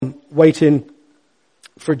waiting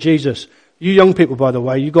for Jesus. You young people, by the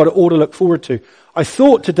way, you've got it all to look forward to. I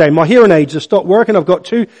thought today, my hearing aids have stopped working. I've got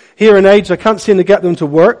 2 hearing aids. I can't seem to get them to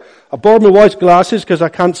work. I borrowed my wife's glasses because I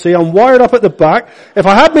can't see. I'm wired up at the back. If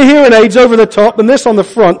I had my hearing aids over the top and this on the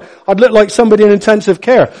front, I'd look like somebody in intensive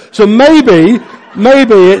care. So maybe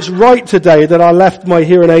it's right today that I left my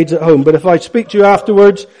hearing aids at home. But if I speak to you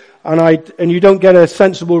afterwards and you don't get a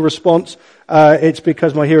sensible response, it's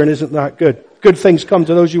because my hearing isn't that good. Good things come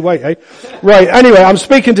to those who wait, eh? Right, anyway, I'm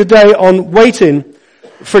speaking today on waiting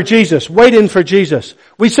for Jesus. Waiting for Jesus.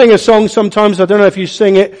 We sing a song sometimes, I don't know if you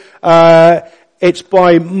sing it, it's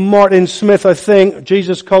by Martin Smith, I think,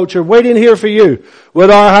 Jesus Culture. Waiting here for you,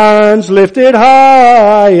 with our hands lifted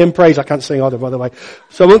high in praise. I can't sing either, by the way,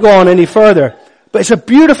 so I won't go on any further. But it's a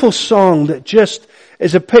beautiful song that just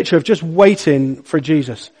is a picture of just waiting for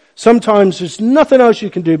Jesus. Sometimes there's nothing else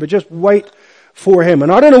you can do but just wait for Him.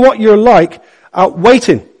 And I don't know what you're like at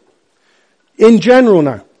waiting in general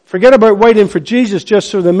now. Forget about waiting for Jesus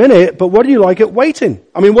just for the minute, but what do you like at waiting?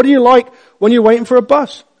 I mean, what do you like when you're waiting for a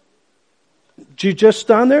bus? Do you just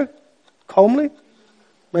stand there calmly?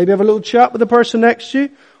 Maybe have a little chat with the person next to you?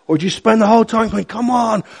 Or do you spend the whole time going, come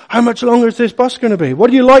on, how much longer is this bus going to be? What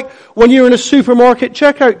do you like when you're in a supermarket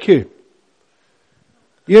checkout queue?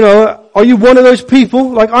 You know, are you one of those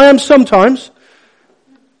people, like I am sometimes,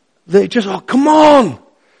 that just, oh, come on,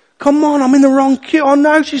 I'm in the wrong queue. Oh,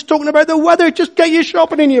 now she's talking about the weather. Just get your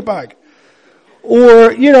shopping in your bag.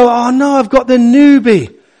 Or, you know, oh no, I've got the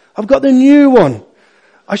newbie. I've got the new one.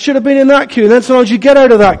 I should have been in that queue. And then sometimes you get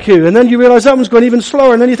out of that queue and then you realize that one's going even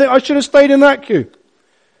slower. And then you think, I should have stayed in that queue.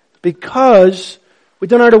 Because we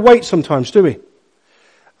don't know how to wait sometimes, do we?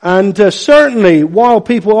 And certainly, while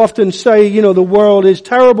people often say, you know, the world is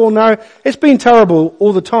terrible now, it's been terrible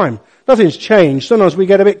all the time. Nothing's changed. Sometimes we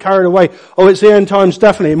get a bit carried away. Oh, it's the end times.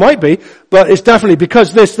 Definitely. It might be, but it's definitely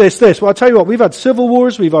because this. Well, I'll tell you what, we've had civil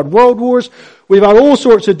wars, we've had world wars, we've had all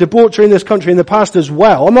sorts of debauchery in this country in the past as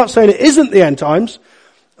well. I'm not saying it isn't the end times,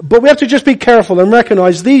 but we have to just be careful and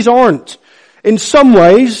recognize these aren't, in some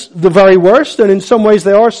ways, the very worst, and in some ways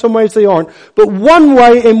they are, some ways they aren't. But one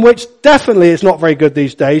way in which definitely it's not very good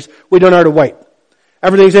these days, we don't know how to wait.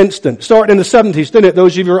 Everything's instant. Started in the 70s, didn't it?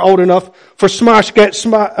 Those of you who are old enough for Smash Get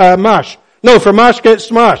Mash. No, for Mash Get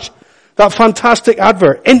Smash. That fantastic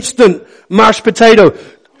advert. Instant mashed potato.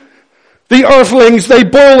 The earthlings, they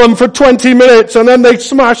boil them for 20 minutes and then they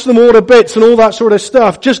smash them all to bits and all that sort of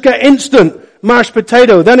stuff. Just get instant mashed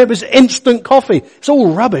potato. Then it was instant coffee. It's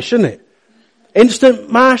all rubbish, isn't it?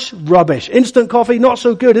 Instant mash, rubbish. Instant coffee, not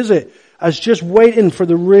so good, is it? As just waiting for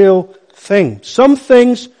the real thing. Some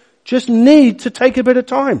things just need to take a bit of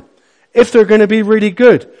time if they're going to be really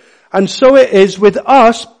good. And so it is with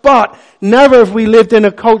us, but never have we lived in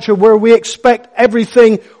a culture where we expect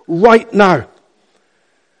everything right now.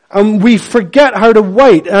 And we forget how to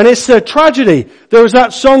wait. And it's a tragedy. There was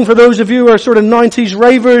that song for those of you who are sort of 90s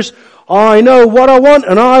ravers. I know what I want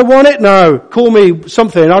and I want it now. Call me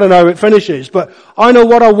something. I don't know how it finishes, but I know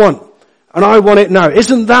what I want and I want it now.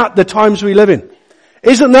 Isn't that the times we live in?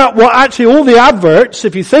 Isn't that what actually all the adverts,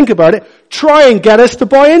 if you think about it, try and get us to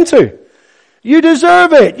buy into? You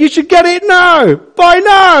deserve it. You should get it now. Buy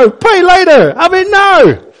now. Pay later. Have it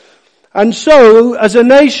now. And so, as a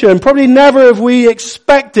nation, probably never have we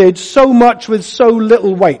expected so much with so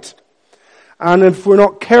little weight. And if we're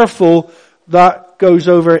not careful, that goes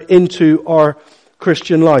over into our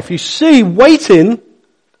Christian life. You see, waiting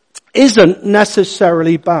isn't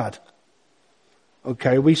necessarily bad.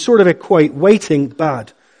 Okay, we sort of equate waiting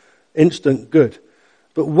bad, instant good.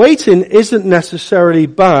 But waiting isn't necessarily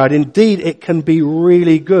bad. Indeed, it can be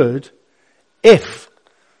really good if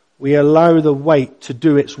we allow the wait to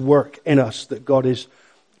do its work in us that God is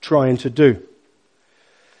trying to do.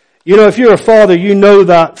 You know, if you're a father, you know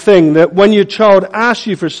that thing that when your child asks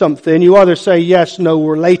you for something, you either say yes, no,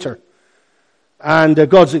 or later. And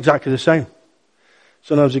God's exactly the same.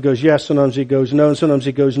 Sometimes he goes yes, sometimes he goes no, and sometimes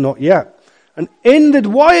he goes not yet. And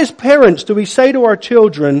why as parents do we say to our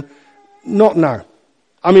children, not now?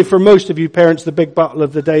 I mean, for most of you parents, the big battle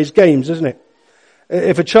of the day is games, isn't it?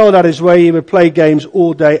 If a child had his way, he would play games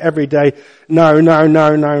all day, every day. No.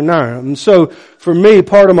 And so, for me,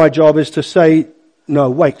 part of my job is to say, no,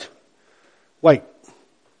 wait.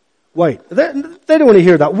 They don't want to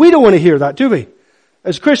hear that. We don't want to hear that, do we?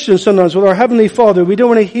 As Christians, sometimes with our Heavenly Father, we don't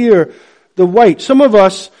want to hear the wait. Some of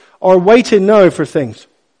us are waiting now for things.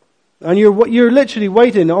 And you're literally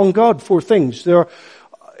waiting on God for things.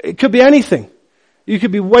 It could be anything. You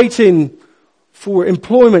could be waiting for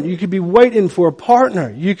employment. You could be waiting for a partner.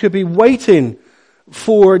 You could be waiting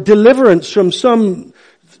for deliverance from some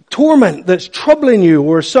torment that's troubling you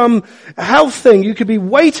or some health thing. You could be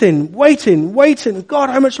waiting. God,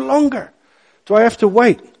 how much longer do I have to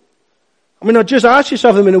wait? I mean, just ask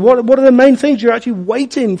yourself a minute, what are the main things you're actually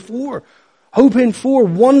waiting for, hoping for,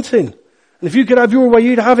 wanting? And if you could have your way,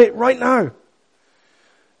 you'd have it right now.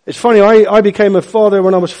 It's funny, I became a father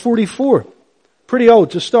when I was 44. Pretty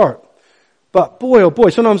old to start. But boy, oh boy,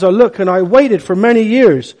 sometimes I look and I waited for many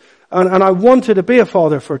years and I wanted to be a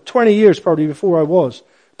father for 20 years probably before I was.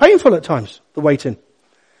 Painful at times, the waiting.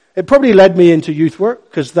 It probably led me into youth work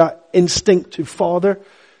because that instinct to father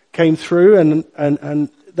came through and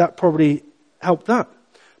that probably helped that.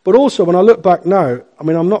 But also when I look back now, I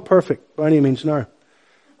mean, I'm not perfect by any means now.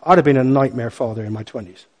 I'd have been a nightmare father in my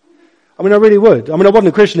 20s. I mean, I really would. I mean, I wasn't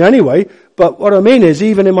a Christian anyway, but what I mean is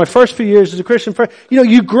even in my first few years as a Christian,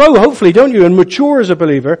 you grow hopefully, don't you, and mature as a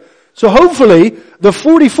believer. So hopefully the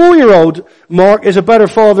 44-year-old Mark is a better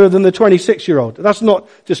father than the 26-year-old. That's not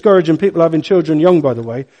discouraging people having children young, by the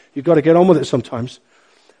way. You've got to get on with it sometimes.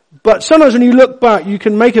 But sometimes when you look back, you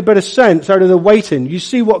can make a bit of sense out of the waiting. You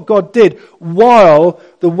see what God did while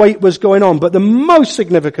the wait was going on. But the most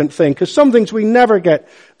significant thing, because some things we never get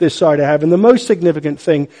this side of heaven, the most significant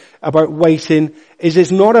thing about waiting is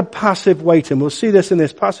it's not a passive waiting. We'll see this in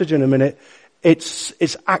this passage in a minute. It's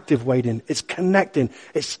active waiting. It's connecting.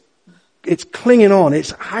 It's clinging on.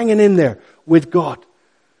 It's hanging in there with God.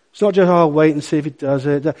 It's not just, I'll wait and see if He does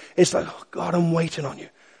it. It's like, oh God, I'm waiting on you.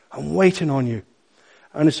 I'm waiting on you.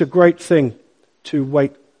 And it's a great thing to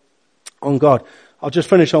wait on God. I'll just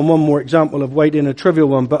finish on one more example of waiting, a trivial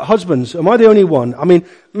one. But husbands, am I the only one? I mean,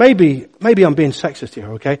 maybe I'm being sexist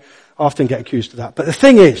here, okay? I often get accused of that. But the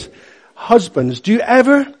thing is, husbands, do you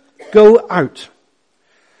ever go out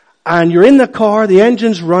and you're in the car, the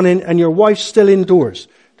engine's running, and your wife's still indoors?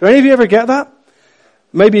 Do any of you ever get that?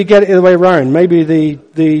 Maybe you get it the other way around. Maybe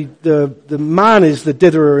the man is the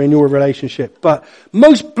ditherer in your relationship. But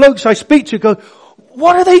most blokes I speak to go,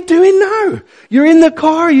 what are they doing now? You're in the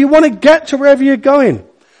car, you want to get to wherever you're going.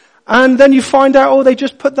 And then you find out, oh, they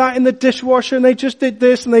just put that in the dishwasher and they just did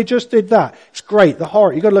this and they just did that. It's great, the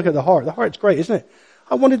heart. You've got to look at the heart. The heart's great, isn't it?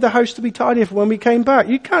 I wanted the house to be tidy for when we came back.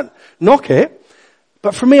 You can't knock it.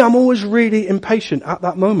 But for me, I'm always really impatient at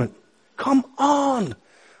that moment. Come on.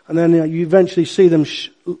 And then you eventually see them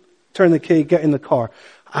turn the key, get in the car.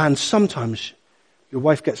 And sometimes your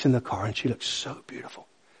wife gets in the car and she looks so beautiful.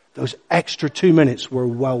 Those extra 2 minutes were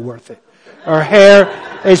well worth it. Her hair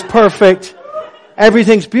is perfect.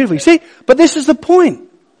 Everything's beautiful. You see? But this is the point.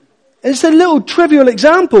 It's a little trivial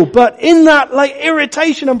example, but in that like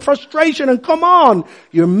irritation and frustration and come on,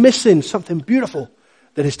 you're missing something beautiful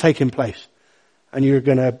that is taking place. And you're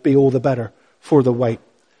going to be all the better for the wait.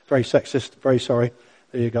 Very sexist. Very sorry.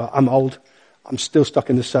 There you go. I'm old. I'm still stuck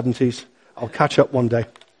in the 70s. I'll catch up one day.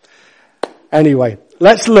 Anyway,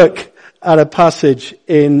 let's look at a passage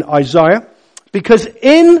in Isaiah, because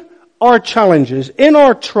in our challenges, in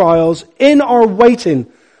our trials, in our waiting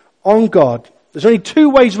on God, there's only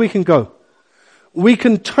two ways we can go. We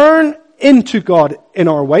can turn into God in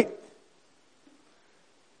our wait,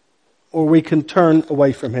 or we can turn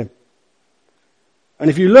away from Him. And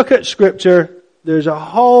if you look at Scripture, there's a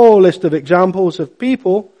whole list of examples of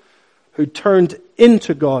people who turned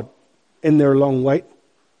into God in their long wait.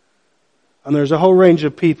 And there's a whole range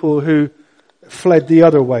of people who fled the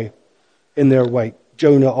other way in their wait.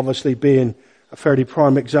 Jonah obviously being a fairly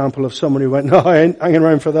prime example of someone who went, no, I ain't hanging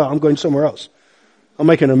around for that. I'm going somewhere else. I'm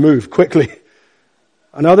making a move quickly.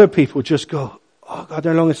 And other people just go, oh God,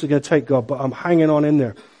 how long is it going to take, God? But I'm hanging on in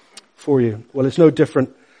there for you. Well, it's no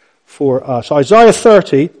different for us. Isaiah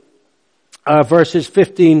 30, verses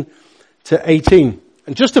 15 to 18.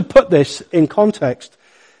 And just to put this in context,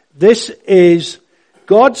 this is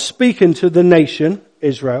God speaking to the nation,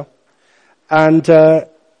 Israel, and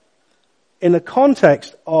in the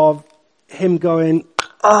context of Him going,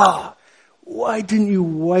 why didn't you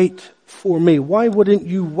wait for me? Why wouldn't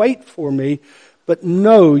you wait for me? But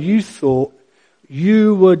no, you thought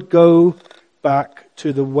you would go back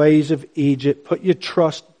to the ways of Egypt, put your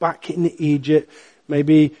trust back in Egypt,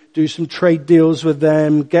 maybe do some trade deals with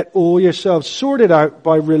them, get all yourselves sorted out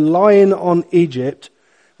by relying on Egypt.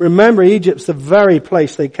 Remember, Egypt's the very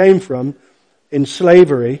place they came from in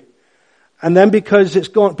slavery. And then because it's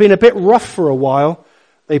been a bit rough for a while,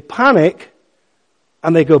 they panic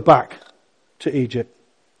and they go back to Egypt.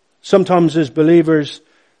 Sometimes as believers,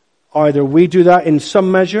 either we do that in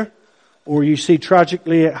some measure, or you see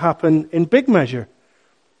tragically it happen in big measure.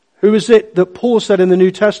 Who is it that Paul said in the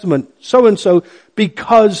New Testament? So-and-so,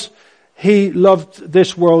 because he loved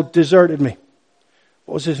this world, deserted me.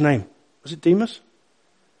 What was his name? Was it Demas?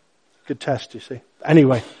 Good test, you see.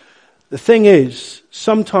 Anyway, The thing is,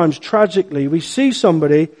 sometimes tragically, we see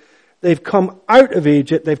somebody, they've come out of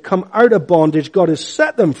Egypt, they've come out of bondage, God has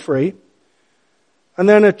set them free, and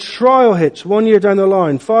then a trial hits 1 year down the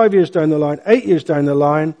line, 5 years down the line, 8 years down the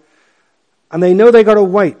line, and they know they got to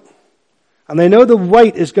wait. And they know the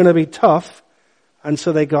wait is going to be tough, and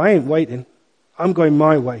so they go, I ain't waiting. I'm going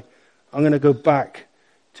my way. I'm going to go back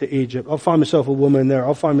to Egypt. I'll find myself a woman there.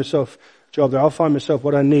 I'll find myself a job there. I'll find myself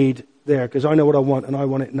what I need there, because I know what I want, and I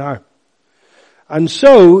want it now. And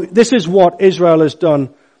so, this is what Israel has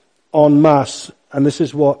done en masse, and this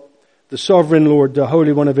is what the Sovereign Lord, the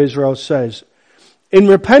Holy One of Israel, says. In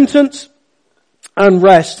repentance and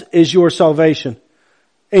rest is your salvation.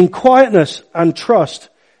 In quietness and trust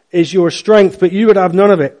is your strength, but you would have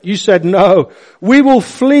none of it. You said, no, we will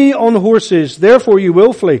flee on horses, therefore you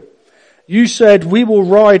will flee. You said, we will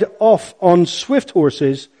ride off on swift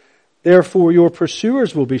horses, therefore your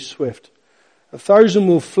pursuers will be swift. 1,000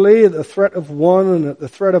 will flee at the threat of one, and at the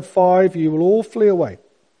threat of 5 you will all flee away.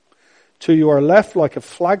 Till you are left like a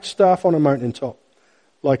flagstaff on a mountaintop,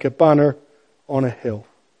 like a banner on a hill.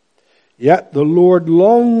 Yet the Lord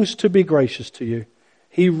longs to be gracious to you.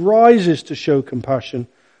 He rises to show compassion,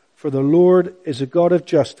 for the Lord is a God of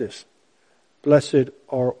justice. Blessed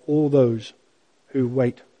are all those who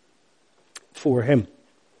wait for him.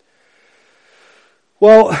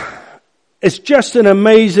 Well, it's just an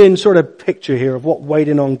amazing sort of picture here of what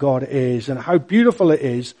waiting on God is and how beautiful it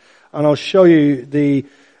is. And I'll show you the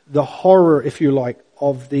horror, if you like,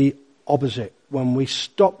 of the opposite, when we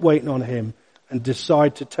stop waiting on him and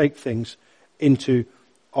decide to take things into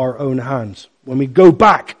our own hands. When we go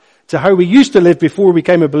back to how we used to live before we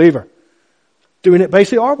became a believer. Doing it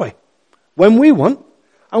basically our way. When we want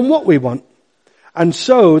and what we want. And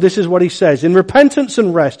so, this is what he says. In repentance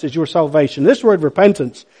and rest is your salvation. This word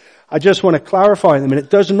repentance, I just want to clarify in a minute,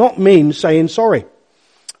 does not mean saying sorry.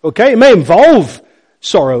 Okay? It may involve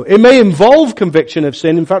sorrow. It may involve conviction of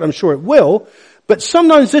sin. In fact, I'm sure it will. But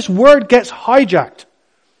sometimes this word gets hijacked.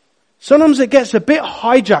 Sometimes it gets a bit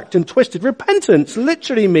hijacked and twisted. Repentance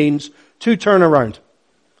literally means to turn around.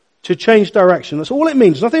 To change direction. That's all it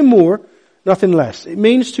means. Nothing more, nothing less. It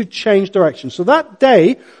means to change direction. So that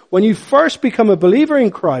day, when you first become a believer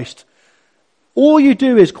in Christ, all you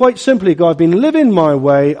do is quite simply go, I've been living my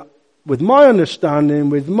way with my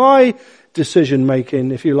understanding, with my decision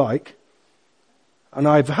making, if you like. And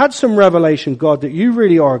I've had some revelation, God, that you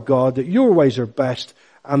really are God, that your ways are best,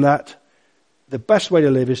 and that the best way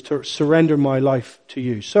to live is to surrender my life to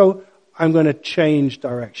you. So I'm going to change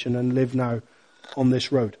direction and live now on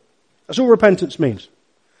this road. That's all repentance means.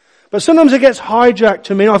 But sometimes it gets hijacked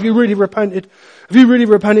to mean, oh, if you really repented,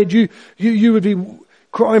 you would be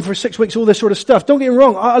crying for 6 weeks, all this sort of stuff. Don't get me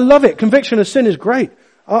wrong, I love it. Conviction of sin is great.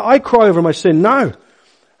 I cry over my sin now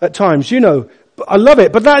at times, you know. I love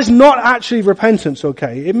it, but that is not actually repentance,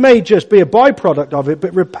 okay? It may just be a byproduct of it,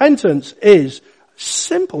 but repentance is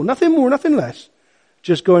simple, nothing more, nothing less.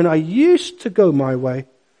 Just going, I used to go my way,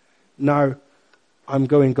 now I'm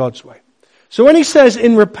going God's way. So when he says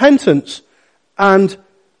in repentance and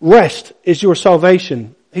rest is your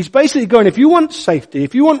salvation, he's basically going, if you want safety,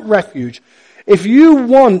 if you want refuge, if you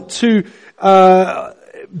want to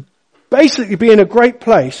basically be in a great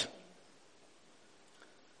place,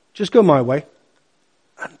 just go my way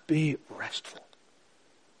and be restful.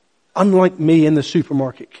 Unlike me in the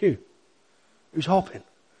supermarket queue, who's hopping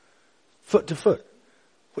foot to foot.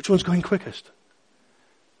 Which one's going quickest?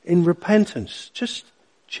 In repentance, just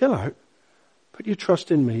chill out. Put your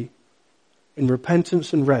trust in me. In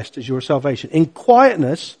repentance and rest is your salvation. In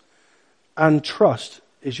quietness and trust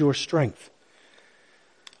is your strength.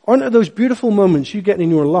 Aren't there those beautiful moments you get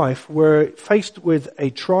in your life where faced with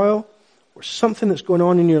a trial or something that's going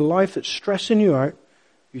on in your life that's stressing you out,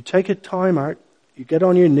 you take a time out, you get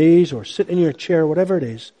on your knees or sit in your chair, whatever it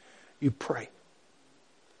is, you pray.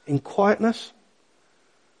 In quietness,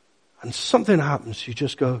 and something happens, you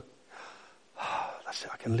just go, oh, that's it,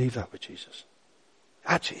 I can leave that with Jesus.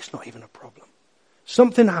 Actually, it's not even a problem.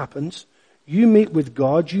 Something happens, you meet with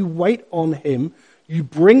God, you wait on him, you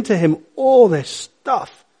bring to him all this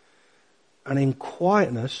stuff, and in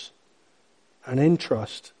quietness and in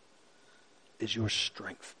trust is your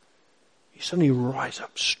strength. You suddenly rise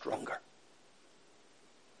up stronger.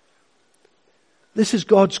 This is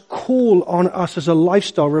God's call on us as a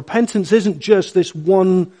lifestyle. Repentance isn't just this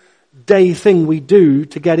one day thing we do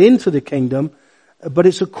to get into the kingdom, but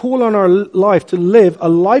it's a call on our life to live a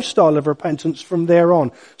lifestyle of repentance from there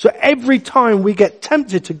on. So every time we get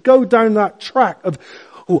tempted to go down that track of,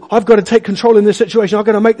 oh, I've got to take control in this situation, I've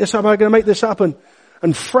got to make this happen, I've got to make this happen,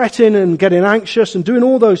 and fretting and getting anxious and doing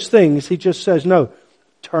all those things, he just says, no,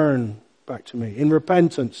 turn back to me. In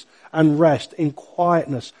repentance and rest, in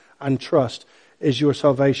quietness and trust is your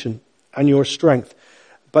salvation and your strength.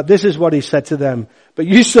 But this is what he said to them. But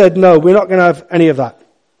you said, no, we're not going to have any of that.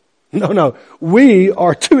 No. We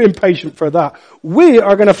are too impatient for that. We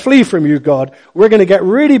are going to flee from you, God. We're going to get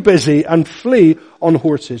really busy and flee on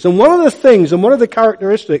horses. And one of the things and one of the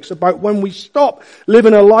characteristics about when we stop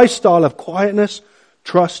living a lifestyle of quietness,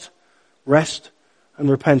 trust, rest, and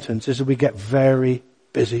repentance is that we get very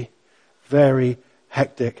busy, very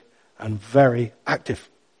hectic, and very active.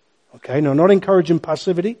 Okay, now not encouraging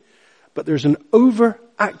passivity, but there's an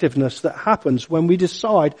overactiveness that happens when we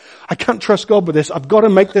decide, I can't trust God with this, I've got to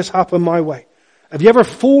make this happen my way. Have you ever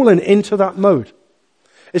fallen into that mode?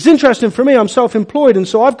 It's interesting for me, I'm self-employed, and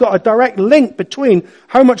so I've got a direct link between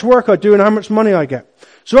how much work I do and how much money I get.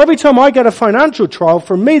 So every time I get a financial trial,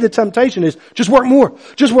 for me the temptation is, just work more,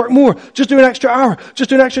 just do an extra hour, just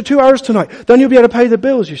do an extra 2 hours tonight, then you'll be able to pay the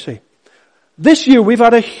bills, you see. This year we've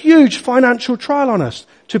had a huge financial trial on us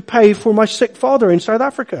to pay for my sick father in South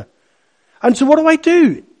Africa. And so what do I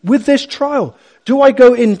do with this trial? Do I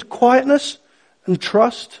go in quietness and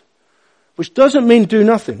trust? Which doesn't mean do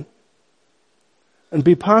nothing and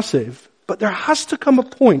be passive, but there has to come a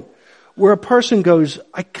point where a person goes,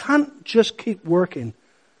 I can't just keep working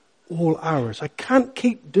all hours. I can't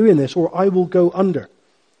keep doing this or I will go under.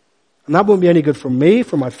 And that won't be any good for me,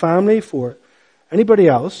 for my family, for anybody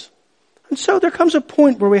else. And so there comes a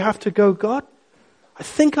point where we have to go, God, I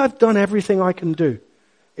think I've done everything I can do.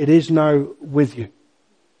 It is now with you.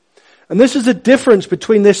 And this is the difference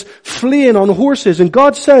between this fleeing on horses. And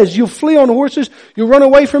God says, you'll flee on horses, you'll run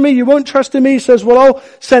away from me, you won't trust in me. He says, well, I'll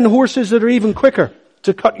send horses that are even quicker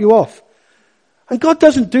to cut you off. And God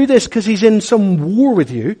doesn't do this because he's in some war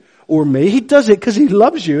with you or me. He does it because he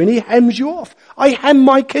loves you and he hems you off. I hem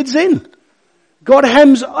my kids in. God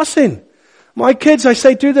hems us in. My kids, I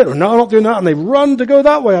say, do that. No, I'm not doing that. And they run to go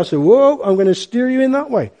that way. I say, whoa, I'm going to steer you in that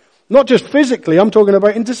way. Not just physically, I'm talking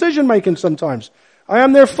about in decision making sometimes. I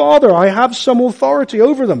am their father. I have some authority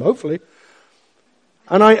over them, hopefully.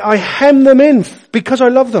 And I hem them in because I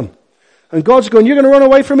love them. And God's going, you're going to run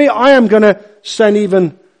away from me? I am going to send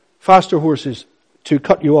even faster horses to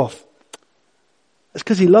cut you off. It's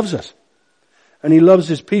because he loves us. And he loves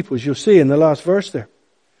his people, as you'll see in the last verse there.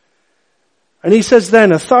 And he says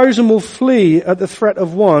then, 1,000 will flee at the threat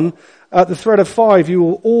of one. At the threat of 5, you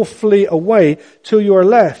will all flee away till you are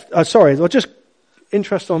left. Just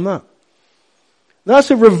interest on that.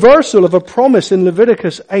 That's a reversal of a promise in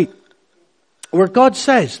Leviticus 8, where God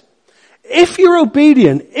says, if you're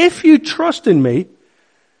obedient, if you trust in me,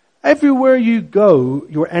 everywhere you go,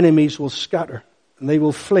 your enemies will scatter and they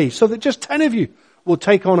will flee. So that just 10 of you will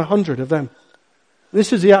take on 100 of them.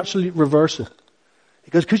 This is the absolute reversal.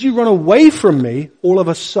 Because you run away from me, all of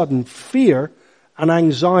a sudden fear and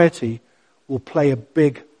anxiety will play a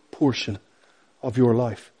big portion of your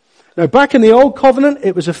life. Now back in the old covenant,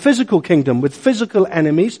 it was a physical kingdom with physical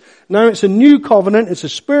enemies. Now it's a new covenant, it's a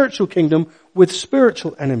spiritual kingdom with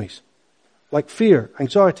spiritual enemies. Like fear,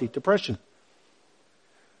 anxiety, depression.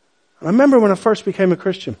 And I remember when I first became a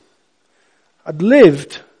Christian, I'd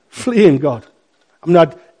lived fleeing God. I mean, I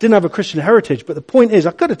didn't have a Christian heritage, but the point is,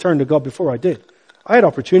 I could have turned to God before I did. I had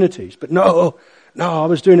opportunities, but no, I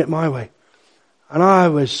was doing it my way. And I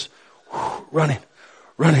was running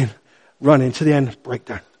to the end,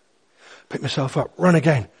 breakdown. Pick myself up, run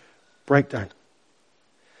again, breakdown.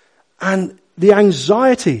 And the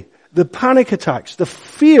anxiety, the panic attacks, the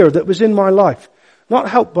fear that was in my life, not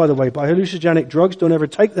helped, by the way, by hallucinogenic drugs, don't ever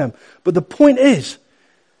take them. But the point is,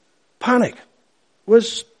 panic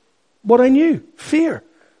was what I knew. Fear.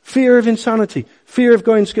 Fear of insanity. Fear of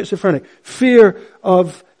going schizophrenic. Fear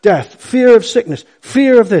of death. Fear of sickness.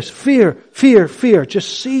 Fear of this. Fear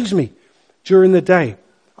just seized me during the day.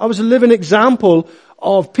 I was a living example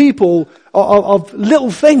of people, of little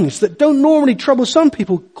things that don't normally trouble some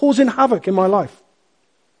people, causing havoc in my life.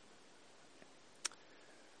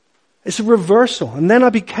 It's a reversal. And then I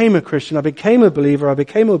became a Christian. I became a believer. I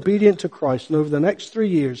became obedient to Christ. And over the next 3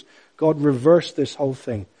 years, God reversed this whole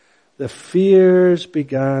thing. The fears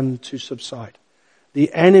began to subside.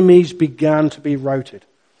 The enemies began to be routed.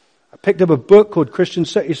 I picked up a book called Christian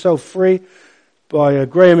Set Yourself Free by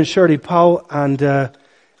Graham and Shirley Powell. And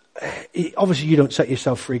obviously you don't set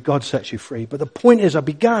yourself free. God sets you free. But the point is I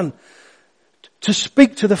began to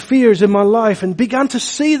speak to the fears in my life and began to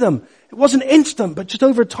see them. It wasn't instant, but just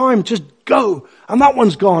over time, just go. And that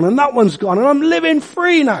one's gone, and that one's gone. And I'm living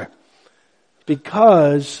free now.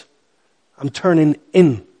 Because I'm turning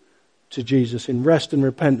in to Jesus in rest and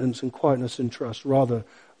repentance and quietness and trust rather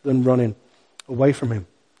than running away from him.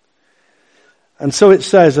 And so it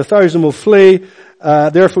says, 1,000 will flee,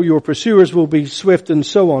 therefore your pursuers will be swift, and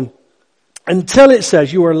so on. Until it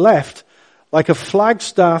says you are left like a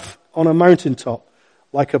flagstaff on a mountaintop,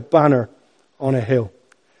 like a banner on a hill.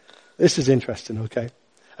 This is interesting, okay?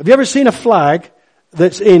 Have you ever seen a flag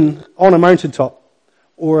that's on a mountaintop?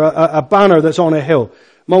 Or a banner that's on a hill?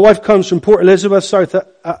 My wife comes from Port Elizabeth, South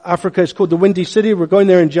Africa. It's called the Windy City. We're going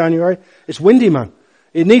there in January. It's windy, man.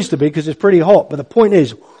 It needs to be because it's pretty hot. But the point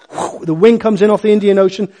is, the wind comes in off the Indian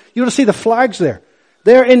Ocean. You ought to see the flags there.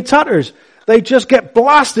 They're in tatters. They just get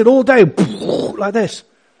blasted all day, like this.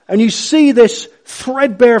 And you see this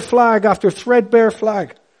threadbare flag after threadbare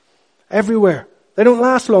flag everywhere. They don't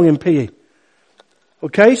last long in PE.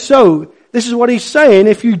 Okay, so this is what he's saying.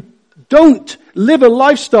 If you don't live a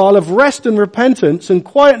lifestyle of rest and repentance and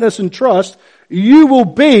quietness and trust, you will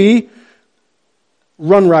be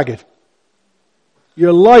run ragged.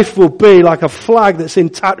 Your life will be like a flag that's in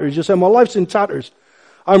tatters. You say, my life's in tatters.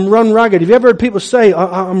 I'm run ragged. Have you ever heard people say,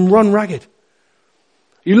 I'm run ragged?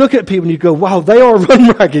 You look at people and you go, wow, they are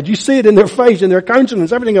run ragged. You see it in their face, in their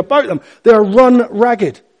countenance, everything about them. They are run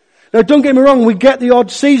ragged. Now don't get me wrong, we get the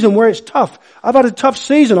odd season where it's tough. I've had a tough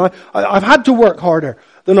season. I've had to work harder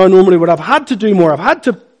than I normally would. I've had to do more. I've had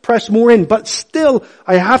to press more in. But still,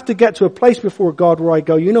 I have to get to a place before God where I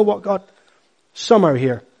go, you know what, God? Somehow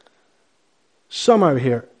here,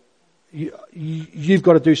 you've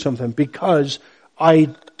got to do something because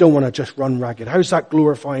I don't want to just run ragged. How's that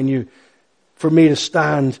glorifying you? For me to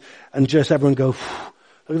stand and just everyone go, look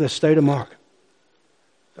at the state of Mark.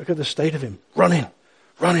 Look at the state of him. Running,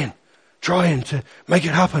 trying to make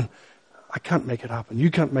it happen. I can't make it happen.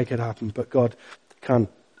 You can't make it happen, but God can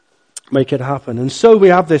make it happen. And so we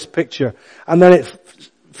have this picture. And then it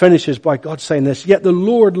finishes by God saying this, yet the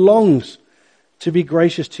Lord longs to be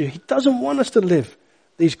gracious to you. He doesn't want us to live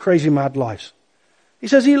these crazy mad lives. He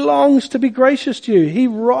says he longs to be gracious to you. He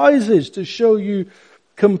rises to show you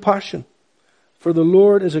compassion. For the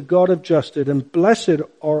Lord is a God of justice, and blessed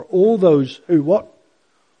are all those who what?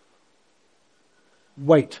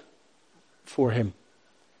 Wait for him.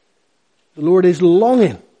 The Lord is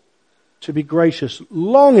longing to be gracious,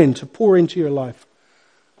 longing to pour into your life.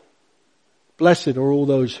 Blessed are all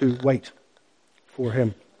those who wait for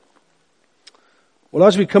him. Well,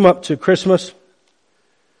 as we come up to Christmas,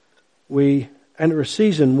 we enter a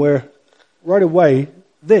season where right away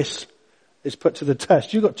this is put to the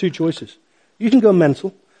test. You've got two choices. You can go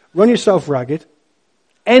mental, run yourself ragged,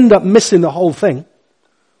 end up missing the whole thing,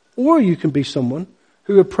 or you can be someone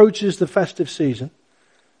who approaches the festive season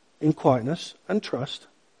in quietness and trust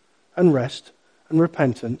and rest and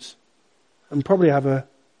repentance and probably have a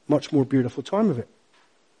much more beautiful time of it.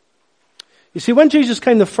 You see, when Jesus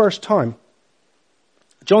came the first time,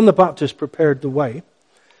 John the Baptist prepared the way.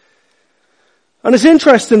 And it's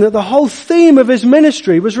interesting that the whole theme of his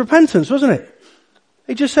ministry was repentance, wasn't it?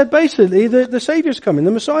 He just said basically the Savior's coming,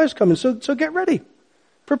 the Messiah's coming, so get ready.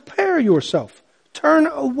 Prepare yourself. Turn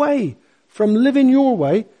away from living your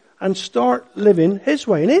way and start living his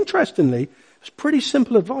way. And interestingly, it's pretty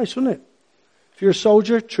simple advice, wasn't it? If you're a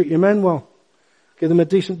soldier, treat your men well. Give them a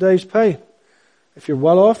decent day's pay. If you're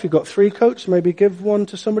well off, you've got 3 coats, maybe give one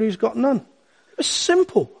to somebody who's got none. It was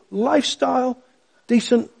simple. Lifestyle,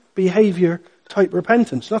 decent behavior type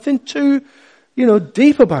repentance. Nothing too,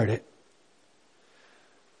 deep about it.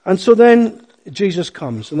 And so then Jesus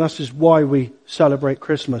comes, and this is why we celebrate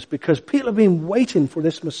Christmas, because people have been waiting for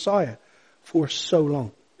this Messiah for so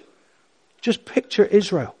long. Just picture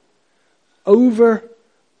Israel,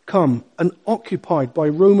 overcome and occupied by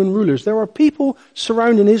Roman rulers. There are people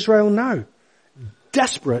surrounding Israel now,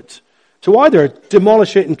 desperate to either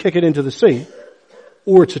demolish it and kick it into the sea,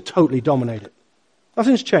 or to totally dominate it.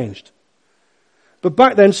 Nothing's changed. But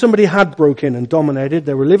back then, somebody had broken in and dominated.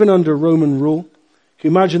 They were living under Roman rule. Can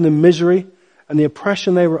you imagine the misery and the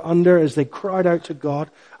oppression they were under as they cried out to God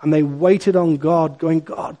and they waited on God going,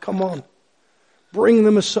 God, come on. Bring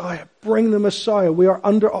the Messiah. Bring the Messiah. We are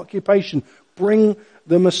under occupation. Bring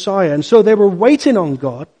the Messiah. And so they were waiting on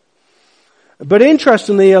God. But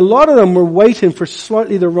interestingly, a lot of them were waiting for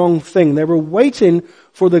slightly the wrong thing. They were waiting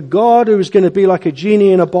for the God who was going to be like a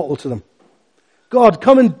genie in a bottle to them. God,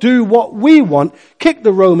 come and do what we want. Kick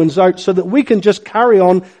the Romans out so that we can just carry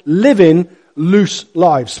on living loose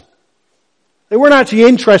lives. They weren't actually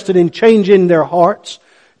interested in changing their hearts,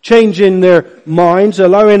 changing their minds,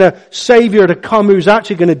 allowing a Savior to come who's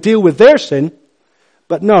actually going to deal with their sin.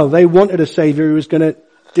 But no, they wanted a Savior who was going to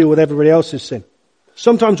deal with everybody else's sin.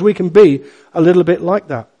 Sometimes we can be a little bit like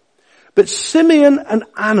that. But Simeon and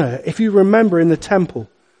Anna, if you remember in the temple,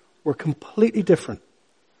 were completely different.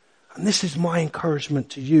 And this is my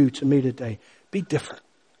encouragement to you, to me today. Be different.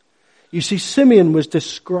 You see, Simeon was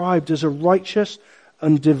described as a righteous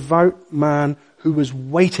and devout man who was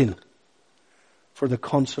waiting for the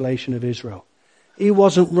consolation of Israel. He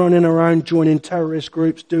wasn't running around joining terrorist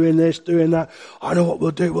groups, doing this, doing that. I know what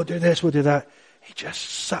we'll do this, we'll do that. He just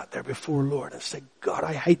sat there before the Lord and said, God,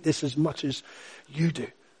 I hate this as much as you do.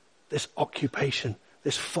 This occupation,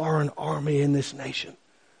 this foreign army in this nation,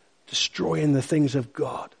 destroying the things of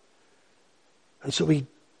God. And so he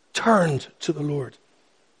turned to the Lord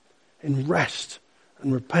in rest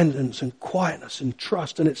and repentance and quietness and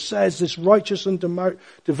trust. And it says this righteous and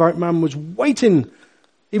devout man was waiting.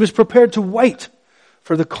 He was prepared to wait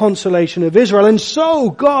for the consolation of Israel. And so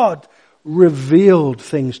God revealed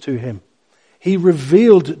things to him. He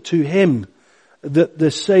revealed to him that the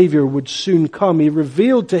Savior would soon come. He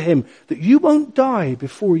revealed to him that you won't die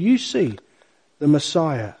before you see the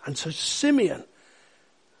Messiah. And so Simeon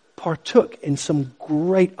partook in some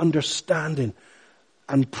great understanding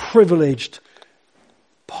and privileged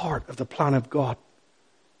part of the plan of God,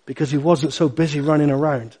 because he wasn't so busy running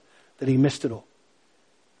around that he missed it all.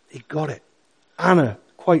 He got it. Anna,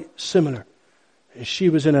 quite similar. She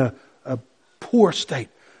was in a poor state.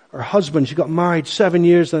 Her husband, she got married 7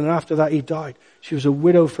 years, and after that he died. She was a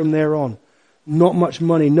widow from there on. Not much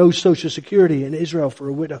money, no social security in Israel for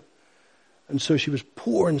a widow. And so she was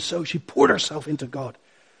poor, and so she poured herself into God.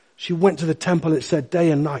 She went to the temple, it said,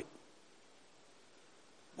 day and night,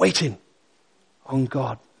 waiting on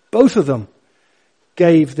God. Both of them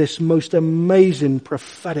gave this most amazing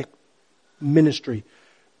prophetic ministry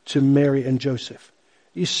to Mary and Joseph.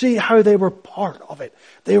 You see how they were part of it.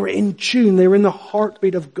 They were in tune. They were in the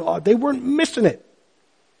heartbeat of God. They weren't missing it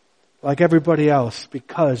like everybody else,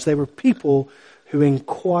 because they were people who in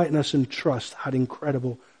quietness and trust had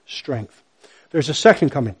incredible strength. There's a second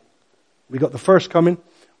coming. We got the first coming.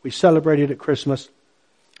 We celebrated at Christmas.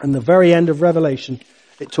 And the very end of Revelation,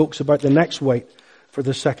 it talks about the next wait for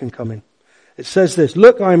the second coming. It says this,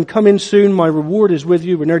 look, I am coming soon. My reward is with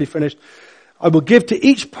you. We're nearly finished. I will give to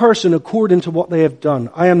each person according to what they have done.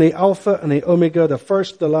 I am the Alpha and the Omega, the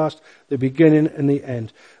first, the last, the beginning and the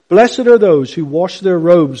end. Blessed are those who wash their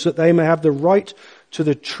robes, that they may have the right to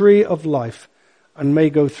the tree of life and may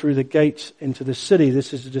go through the gates into the city.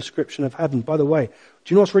 This is a description of heaven. By the way, do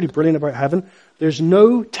you know what's really brilliant about heaven? There's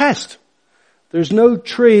no test. There's no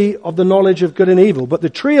tree of the knowledge of good and evil. But the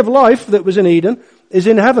tree of life that was in Eden is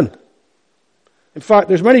in heaven. In fact,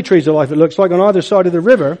 there's many trees of life, it looks like, on either side of the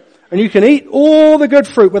river. And you can eat all the good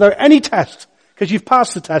fruit without any test, because you've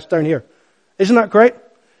passed the test down here. Isn't that great?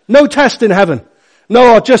 No test in heaven.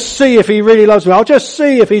 No, I'll just see if he really loves me. I'll just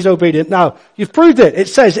see if he's obedient. Now, you've proved it. It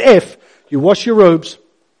says if you wash your robes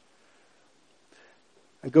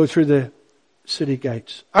and go through the city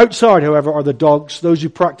gates. Outside, however, are the dogs, those who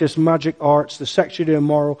practice magic arts, the sexually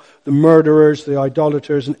immoral, the murderers, the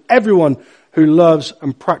idolaters, and everyone who loves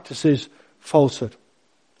and practices falsehood.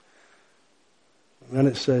 And then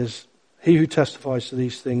it says, he who testifies to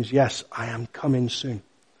these things, yes, I am coming soon.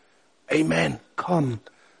 Amen. Come,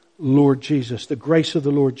 Lord Jesus. The grace of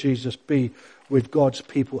the Lord Jesus be with God's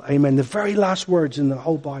people. Amen. The very last words in the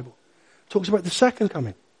whole Bible talks about the second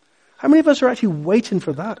coming. How many of us are actually waiting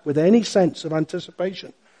for that with any sense of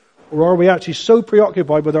anticipation? Or are we actually so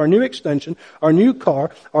preoccupied with our new extension, our new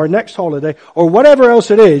car, our next holiday, or whatever else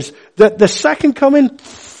it is, that the second coming,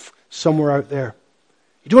 somewhere out there.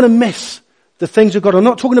 You don't want to miss the things of God. I'm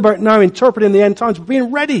not talking about now interpreting the end times, but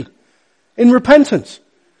being ready in repentance.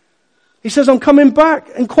 He says, I'm coming back.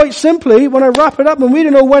 And quite simply, when I wrap it up, and we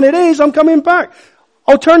don't know when it is, I'm coming back.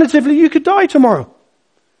 Alternatively, you could die tomorrow.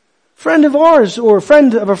 Friend of ours, or a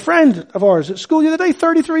friend of ours at school the other day,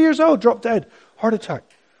 33 years old, dropped dead. Heart attack.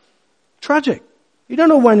 Tragic. You don't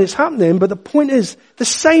know when it's happening, but the point is, the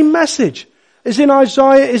same message is in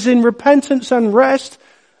Isaiah, is in repentance and rest,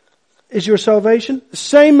 is your salvation. The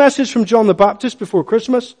same message from John the Baptist before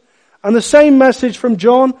Christmas, and the same message from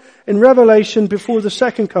John in Revelation before the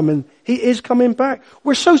second coming. He is coming back.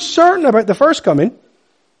 We're so certain about the first coming.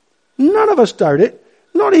 None of us doubt it.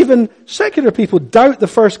 Not even secular people doubt the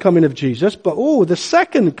first coming of Jesus, but the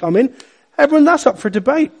second coming, everyone, that's up for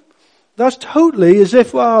debate. That's totally as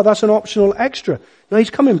if, that's an optional extra. No, he's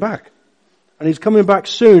coming back. And he's coming back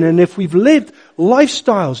soon. And if we've lived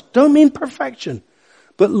lifestyles, don't mean perfection,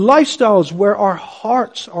 but lifestyles where our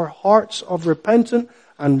hearts are hearts of repentance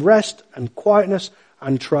and rest and quietness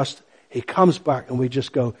and trust, he comes back and we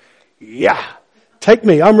just go, yeah, take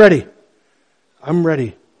me, I'm ready. I'm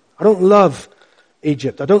ready. I don't love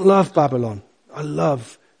Egypt. I don't love Babylon. I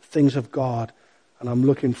love things of God, and I'm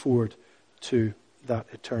looking forward to that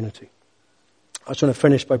eternity. I just want to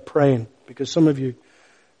finish by praying, because some of you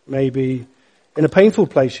may be in a painful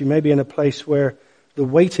place. You may be in a place where the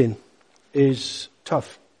waiting is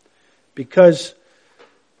tough. Because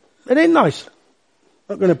it ain't nice. I'm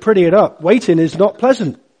not going to pretty it up. Waiting is not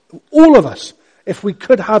pleasant. All of us, if we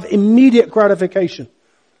could have immediate gratification,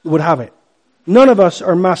 would have it. None of us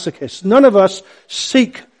are masochists. None of us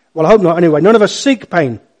seek, well, I hope not anyway, none of us seek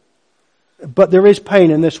pain. But there is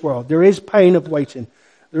pain in this world. There is pain of waiting.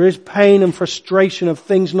 There is pain and frustration of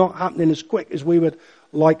things not happening as quick as we would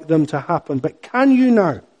like them to happen. But can you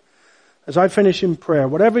now, as I finish in prayer,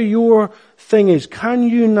 whatever your thing is, can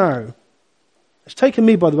you now, it's taken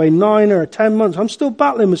me, by the way, 9 or 10 months. I'm still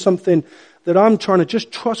battling with something that I'm trying to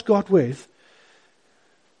just trust God with.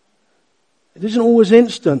 It isn't always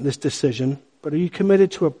instant, this decision, but are you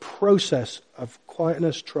committed to a process of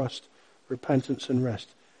quietness, trust, repentance, and rest?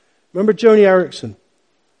 Remember Joni Erickson?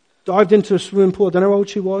 Dived into a swimming pool, I don't know how old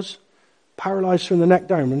she was, paralyzed from the neck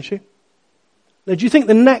down, wasn't she? Now, do you think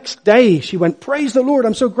the next day she went, praise the Lord,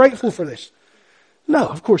 I'm so grateful for this? No,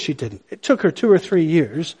 of course she didn't. It took her 2 or 3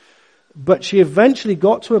 years. But she eventually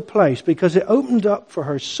got to a place because it opened up for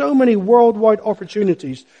her so many worldwide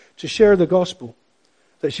opportunities to share the gospel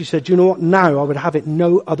that she said, you know what, now I would have it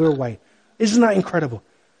no other way. Isn't that incredible?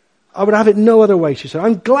 I would have it no other way, she said.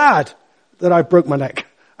 I'm glad that I broke my neck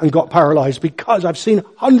and got paralyzed because I've seen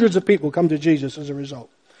hundreds of people come to Jesus as a result.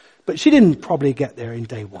 But she didn't probably get there in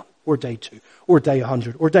day 1 or day 2 or day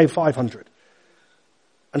 100 or day 500.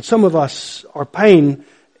 And some of us, our pain,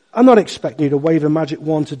 I'm not expecting you to wave a magic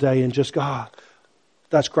wand today and just go,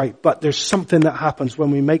 that's great. But there's something that happens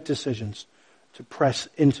when we make decisions to press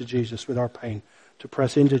into Jesus with our pain, to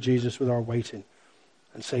press into Jesus with our waiting,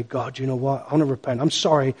 and say, God, you know what? I want to repent. I'm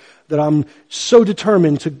sorry that I'm so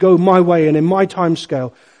determined to go my way and in my time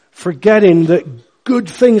scale, forgetting that good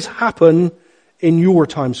things happen in your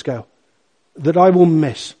time scale that I will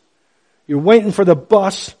miss. You're waiting for the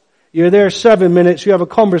bus. You're there 7 minutes, you have a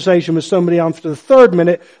conversation with somebody after the 3rd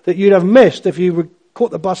minute that you'd have missed if you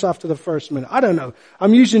caught the bus after the 1st minute. I don't know.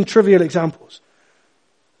 I'm using trivial examples.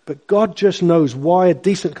 But God just knows why a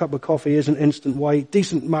decent cup of coffee isn't instant, why a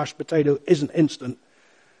decent mashed potato isn't instant,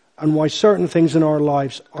 and why certain things in our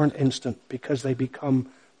lives aren't instant, because they become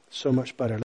so much better.